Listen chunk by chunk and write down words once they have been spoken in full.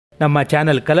ನಮ್ಮ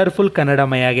channel colourful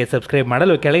ಕನ್ನಡಮಯಗೆ subscribe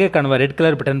ಮಾಡಲು ಕೆಳಗೆ ಕಾಣುವ ರೆಡ್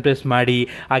ಕಲರ್ ಬಟನ್ ಪ್ರೆಸ್ ಮಾಡಿ,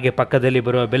 ಹಾಗೆ ಪಕ್ಕದಲ್ಲಿ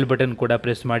ಬರುವ ಬೆಲ್ ಬಟನ್ ಕೂಡ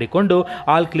ಪ್ರೆಸ್ ಮಾಡಿಕೊಂಡು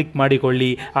ಆಲ್ ಕ್ಲಿಕ್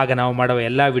ಮಾಡಿಕೊಳ್ಳಿ. ಆಗ ನಾವು ಮಾಡುವ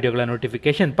ಎಲ್ಲ ವಿಡಿಯೋಗಳ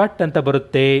ನೋಟಿಫಿಕೇಶನ್ ಪಟ್ ಅಂತ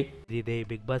ಬರುತ್ತೆ. ಇದೆ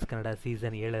ಬಿಗ್ ಬಾಸ್ ಕನ್ನಡ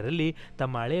ಸೀಸನ್ 7ರಲ್ಲಿ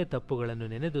ತಮ್ಮ ಹಳೆಯ ತಪ್ಪುಗಳನ್ನು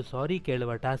ನೆನೆದು ಸಾರಿ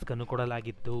ಕೇಳುವ ಟಾಸ್ಕ್ ಅನ್ನು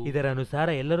ಕೊಡಲಾಗಿತ್ತು. ಇದರ ಅನುಸಾರ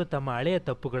ಎಲ್ಲರೂ ತಮ್ಮ ಹಳೆಯ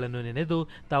ತಪ್ಪುಗಳನ್ನು ನೆನೆದು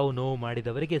ತಾವು ನೋವು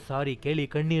ಮಾಡಿದವರಿಗೆ ಸಾರಿ ಕೇಳಿ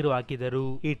ಕಣ್ಣೀರು ಹಾಕಿದರು.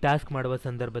 ಈ ಟಾಸ್ಕ್ ಮಾಡುವ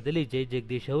ಸಂದರ್ಭದಲ್ಲಿ ಜೈ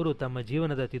ಜಗದೀಶ್ ಅವರು ತಮ್ಮ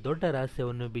ಜೀವನದ ಅತಿ ದೊಡ್ಡ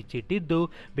ರಹಸ್ಯವನ್ನು ಬಿಚ್ಚಿಟ್ಟಿದ್ದು,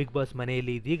 ಬಿಗ್ ಬಾಸ್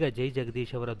ಮನೆಯಲ್ಲಿ ಇದೀಗ ಜೈ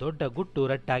ಜಗದೀಶ್ ಅವರ ದೊಡ್ಡ ಗುಟ್ಟು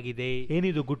ರಟ್ಟಾಗಿದೆ.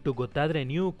 ಏನಿದು ಗುಟ್ಟು ಗೊತ್ತಾದ್ರೆ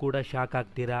ನೀವು ಕೂಡ ಶಾಕ್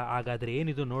ಆಗ್ತೀರಾ. ಹಾಗಾದ್ರೆ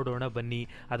ಏನಿದು ನೋಡೋಣ ಬನ್ನಿ.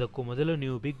 ಅದಕ್ಕೂ ಮೊದಲು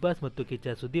ನೀವು ಬಿಗ್ ಬಾಸ್ ಮತ್ತು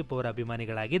ಕಿಚ್ಚ ಸುದೀಪ್ ಅವರ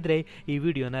ಅಭಿಮಾನಿಗಳಾಗಿದ್ರೆ ಈ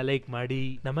ವಿಡಿಯೋನ ಲೈಕ್ ಮಾಡಿ.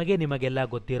 ನಿಮಗೆಲ್ಲ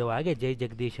ಗೊತ್ತಿರುವ ಹಾಗೆ ಜೈ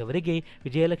ಜಗದೀಶ್ ಅವರಿಗೆ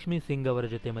ವಿಜಯಲಕ್ಷ್ಮಿ ಸಿಂಗ್ ಅವರ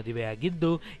ಜೊತೆ ಮದುವೆಯಾಗಿದ್ದು,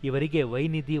 ಇವರಿಗೆ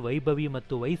ವೈನಿಧಿ, ವೈಭವಿ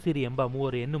ಮತ್ತು ವೈಸಿರಿ ಎಂಬ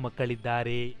 3 ಹೆಣ್ಣು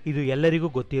ಮಕ್ಕಳಿದ್ದಾರೆ. ಇದು ಎಲ್ಲರಿಗೂ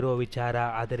ಗೊತ್ತಿರುವ ವಿಚಾರ.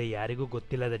 ಆದರೆ ಯಾರಿಗೂ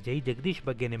ಗೊತ್ತಿಲ್ಲದ ಜೈ ಜಗದೀಶ್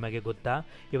ಬಗ್ಗೆ ನಿಮಗೆ ಗೊತ್ತಾ?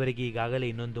 ಇವರಿಗೆ ಈಗಾಗಲೇ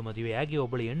ಇನ್ನೊಂದು ಮದುವೆಯಾಗಿ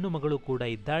ಒಬ್ಬಳು ಹೆಣ್ಣು ಮಗಳು ಕೂಡ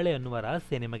ಇದ್ದಾಳೆ ಅನ್ನುವ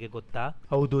ರಹಸ್ಯ ನಿಮಗೆ ಗೊತ್ತಾ?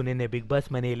 ಹೌದು, ನಿನ್ನೆ ಬಿಗ್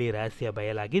ಬಾಸ್ ಮನೆಯಲ್ಲಿ ರಹಸ್ಯ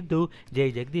ಬಯಲಾಗಿದ್ದು, ಜೈ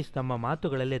ಜಗದೀಶ್ ತಮ್ಮ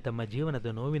ಮಾತುಗಳಲ್ಲೇ ತಮ್ಮ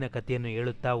ಜೀವನದ ನೋವಿನ ಕಥೆಯನ್ನು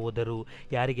ಹೇಳುತ್ತಾ ಹೋದರು.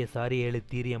 ಯಾರಿಗೆ ಸಾರಿ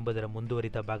ಹೇಳುತ್ತೀರಿ ಎಂಬುದರ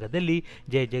ಮುಂದುವರಿದ ಭಾಗದಲ್ಲಿ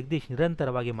ಜೈ ಜಗದೀಶ್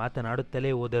ನಿರಂತರವಾಗಿ ಮಾತನಾಡುತ್ತಲೇ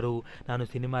ಹೋದರು. ನಾನು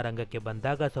ಸಿನಿಮಾ ರಂಗಕ್ಕೆ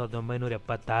ಬಂದಾಗ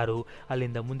 1976,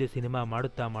 ಅಲ್ಲಿಂದ ಮುಂದೆ ಸಿನಿಮಾ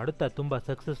ಮಾಡುತ್ತಾ ತುಂಬಾ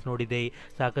ಸಕ್ಸಸ್ ನೋಡಿದೆ,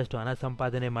 ಸಾಕಷ್ಟು ಹಣ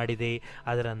ಸಂಪಾದನೆ ಮಾಡಿದೆ.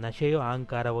 ಅದರ ನಶೆಯೋ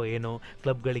ಅಹಂಕಾರವೋ ಏನೋ,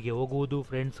 ಕ್ಲಬ್ಗಳಿಗೆ ಹೋಗುವುದು,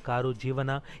 ಫ್ರೆಂಡ್ಸ್, ಕಾರು,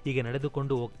 ಜೀವನ ಹೀಗೆ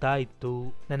ನಡೆದುಕೊಂಡು ಹೋಗ್ತಾ ಇತ್ತು.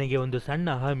 ನನಗೆ ಒಂದು ಸಣ್ಣ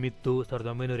ಅಹಂ ಇತ್ತು.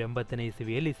 1980ನೇ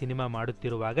ಇಸವಿಯಲ್ಲಿ ಸಿನಿಮಾ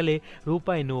ಮಾಡುತ್ತಿರುವಾಗಲೇ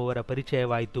ರೂಪಾ ಎನ್ನುವವರ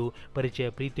ಪರಿಚಯವಾಯಿತು. ಪರಿಚಯ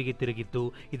ಪ್ರೀತಿಗೆ ತಿರುಗಿತ್ತು.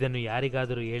 ಇದನ್ನು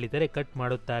ಯಾರಿಗಾದರೂ ಹೇಳಿದರೆ ಕಟ್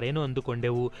ಮಾಡುತ್ತಾರೇನೋ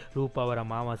ಅಂದುಕೊಂಡೆವು. ರೂಪಾ ಅವರ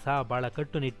ಮಾವ ಸಹ ಬಹಳ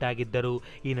ಕಟ್ಟುನಿಟ್ಟಾಗಿದ್ದರು.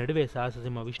 ಈ ನಡುವೆ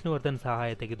ಸಾಹಸಸಿಂಹ ವಿಷ್ಣುವರ್ಧನ್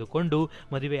ಸಹಾಯ ತೆಗೆದುಕೊಂಡು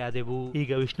ಮದುವೆ ಆದೆವು.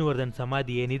 ಈಗ ವಿಷ್ಣುವರ್ಧನ್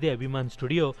ಸಮಾಧಿ ಏನಿದೆ ಅಭಿಮಾನ್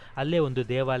ಸ್ಟುಡಿಯೋ, ಅಲ್ಲೇ ಒಂದು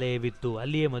ದೇವಾಲಯವಿತ್ತು.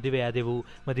 ಅಲ್ಲಿಯೇ ಮದುವೆ ಆದೆವು.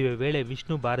 ಮದುವೆ ವೇಳೆ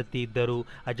ವಿಷ್ಣು ಭಾರತಿ ಇದ್ದರು.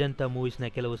 ಅಜಂತಾ ಮೂವೀಸ್ನ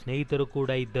ಕೆಲವು ಸ್ನೇಹಿತರು ಕೂಡ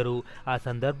ಇದ್ದರು. ಆ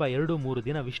ಸಂದರ್ಭ 2-3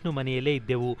 ದಿನ ವಿಷ್ಣು ಮನೆಯಲ್ಲೇ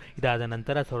ಇದ್ದೆವು. ಇದಾದ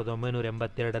ನಂತರ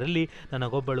 1982ರಲ್ಲಿ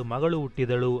ನನಗೊಬ್ಬಳು ಮಗಳು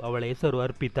ಹುಟ್ಟಿದಳು. ಅವಳ ಹೆಸರು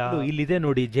ಅರ್ಪಿತಾ. ಇಲ್ಲಿದೆ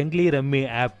ನೋಡಿ ಜಂಗ್ಲಿ ರಮ್ಮಿ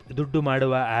ಆ್ಯಪ್, ದುಡ್ಡು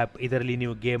ಮಾಡುವ ಆ್ಯಪ್. ಇದರಲ್ಲಿ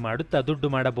ನೀವು ಗೇಮ್ ಆಡುತ್ತಾ ದುಡ್ಡು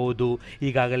ಮಾಡಬಹುದು.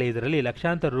 ಈಗಾಗಲೇ ಇದರಲ್ಲಿ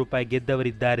ಲಕ್ಷಾಂತರ ರೂಪಾಯಿ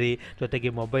ಗೆದ್ದವರಿದ್ದಾರೆ. ಜೊತೆಗೆ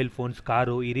ಮೊಬೈಲ್ ಫೋನ್ಸ್,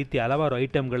 ಕಾರು, ಈ ರೀತಿ ಹಲವಾರು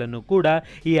ಐಟಮ್ಗಳನ್ನು ಕೂಡ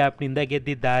ಈ ಆ್ಯಪ್ನಿಂದ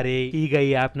ಗೆದ್ದಿದ್ದಾರೆ. ಈಗ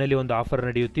ಈ ಆ್ಯಪ್ನಲ್ಲಿ ಒಂದು ಆಫರ್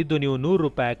ನಡೆಯುತ್ತಿದ್ದು, ನೀವು 100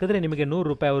 ರೂಪಾಯಿ ಹಾಕಿದ್ರೆ ನಿಮಗೆ 100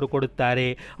 ರೂಪಾಯಿ ಅವರು ಕೊಡುತ್ತಾರೆ.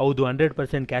 ಹೌದು,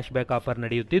 100% ಕ್ಯಾಶ್ ಬ್ಯಾಕ್ ಆಫರ್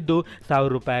ನಡೆಯುತ್ತಿದ್ದು,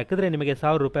 1000 ರೂಪಾಯಿ ಹಾಕಿದ್ರೆ ನಿಮಗೆ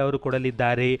 1000 ರೂಪಾಯಿ ಅವರು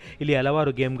ಕೊಡಲಿದ್ದಾರೆ. ಇಲ್ಲಿ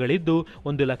ಹಲವಾರು ಗೇಮ್ಗಳಿದ್ದು,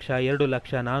 1 ಲಕ್ಷ, 2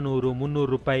 ಲಕ್ಷ, 400, 300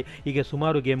 ರೂಪಾಯಿ ಹೀಗೆ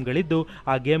ಸುಮಾರು ಗೇಮ್ಗಳಿದ್ದು,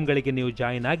 ಆ ಗೇಮ್ಗಳಿಗೆ ನೀವು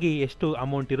ಜಾಯಿನ್ ಆಗಿ ಎಷ್ಟು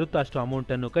ಅಮೌಂಟ್ ಇರುತ್ತೋ ಅಷ್ಟು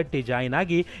ಅಮೌಂಟ್ ಅನ್ನು ಕಟ್ಟಿ ಜಾಯಿನ್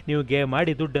ಆಗಿ ನೀವು ಗೇಮ್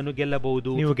ಮಾಡಿ ದುಡ್ಡನ್ನು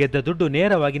ಗೆಲ್ಲಬಹುದು. ನೀವು ಗೆದ್ದ ದುಡ್ಡು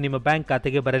ನೇರವಾಗಿ ನಿಮ್ಮ ಬ್ಯಾಂಕ್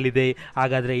ಖಾತೆಗೆ ಬರಲಿದೆ.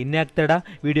 ಹಾಗಾದ್ರೆ ಇನ್ಯಾಕ್ ತಡ?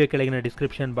 ವಿಡಿಯೋ ಕೆಳಗಿನ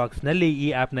ಡಿಸ್ಕ್ರಿಪ್ಷನ್ ಬಾಕ್ಸ್ನಲ್ಲಿ ಈ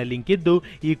ಆ್ಯಪ್ನ ಲಿಂಕ್ ಇದ್ದು,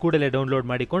 ಈ ಕೂಡಲೇ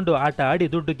ಡೌನ್ಲೋಡ್ ಮಾಡಿಕೊಂಡು ಆಟ ಆಡಿ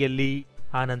ದುಡ್ಡು ಗೆಲ್ಲಿ.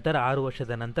 ಆ ನಂತರ 6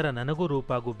 ವರ್ಷದ ನಂತರ ನನಗೂ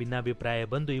ರೂಪಾಗೂ ಭಿನ್ನಾಭಿಪ್ರಾಯ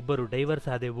ಬಂದು ಇಬ್ಬರು ಡೈವರ್ಸ್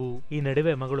ಆದೆವು. ಈ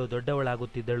ನಡುವೆ ಮಗಳು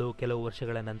ದೊಡ್ಡವಳಾಗುತ್ತಿದ್ದಳು. ಕೆಲವು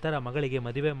ವರ್ಷಗಳ ನಂತರ ಮಗಳಿಗೆ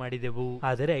ಮದುವೆ ಮಾಡಿದೆವು.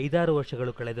 ಆದರೆ 5-6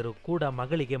 ವರ್ಷಗಳು ಕಳೆದರೂ ಕೂಡ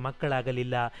ಮಗಳಿಗೆ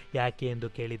ಮಕ್ಕಳಾಗಲಿಲ್ಲ. ಯಾಕೆ ಎಂದು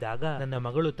ಕೇಳಿದಾಗ, ನನ್ನ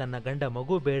ಮಗಳು ತನ್ನ ಗಂಡ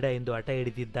ಮಗು ಬೇಡ ಎಂದು ಹಠ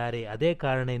ಹಿಡಿದಿದ್ದಾರೆ, ಅದೇ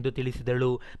ಕಾರಣ ಎಂದು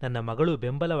ತಿಳಿಸಿದಳು. ನನ್ನ ಮಗಳು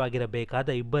ಬೆಂಬಲವಾಗಿರಬೇಕಾದ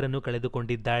ಇಬ್ಬರನ್ನು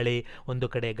ಕಳೆದುಕೊಂಡಿದ್ದಾಳೆ. ಒಂದು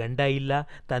ಕಡೆ ಗಂಡ ಇಲ್ಲ,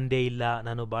 ತಂದೆ ಇಲ್ಲ.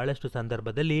 ನಾನು ಬಹಳಷ್ಟು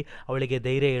ಸಂದರ್ಭದಲ್ಲಿ ಅವಳಿಗೆ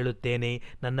ಧೈರ್ಯ ಹೇಳುತ್ತೇನೆ.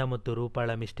 ನನ್ನ ಮತ್ತು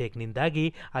ರೂಪಾಳ ಮಿಸ್ಟೇಕ್ನಿಂದಾಗಿ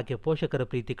ಆಕೆ ಪೋಷಕರ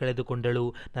ಪ್ರೀತಿ ಕಳೆದುಕೊಂಡಳು.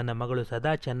 ನನ್ನ ಮಗಳು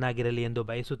ಸದಾ ಚೆನ್ನಾಗಿರಲಿ ಎಂದು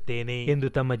ಬಯಸುತ್ತೇನೆ ಎಂದು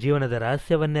ತಮ್ಮ ಜೀವನದ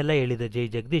ರಹಸ್ಯವನ್ನೆಲ್ಲ ಹೇಳಿದ ಜೈ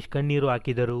ಜಗದೀಶ್ ಕಣ್ಣೀರು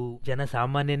ಹಾಕಿದರು.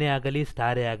 ಜನಸಾಮಾನ್ಯನೇ ಆಗಲಿ,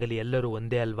 ಸ್ಟಾರೇ ಆಗಲಿ, ಎಲ್ಲರೂ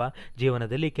ಒಂದೇ ಅಲ್ವಾ?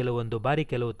 ಜೀವನದಲ್ಲಿ ಕೆಲವೊಂದು ಬಾರಿ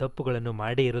ಕೆಲವು ತಪ್ಪುಗಳನ್ನು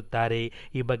ಮಾಡೇ ಇರುತ್ತಾರೆ.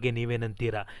 ಈ ಬಗ್ಗೆ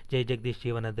ನೀವೇನಂತೀರಾ? ಜೈ ಜಗದೀಶ್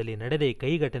ಜೀವನದಲ್ಲಿ ನಡೆದ ಈ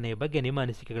ಕೈ ಘಟನೆಯ ಬಗ್ಗೆ ನಿಮ್ಮ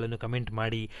ಅನಿಸಿಕೆಗಳನ್ನು ಕಮೆಂಟ್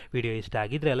ಮಾಡಿ. ವಿಡಿಯೋ ಇಷ್ಟ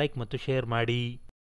ಆಗಿದ್ರೆ ಲೈಕ್ ಮತ್ತು ಶೇರ್ ಮಾಡಿ.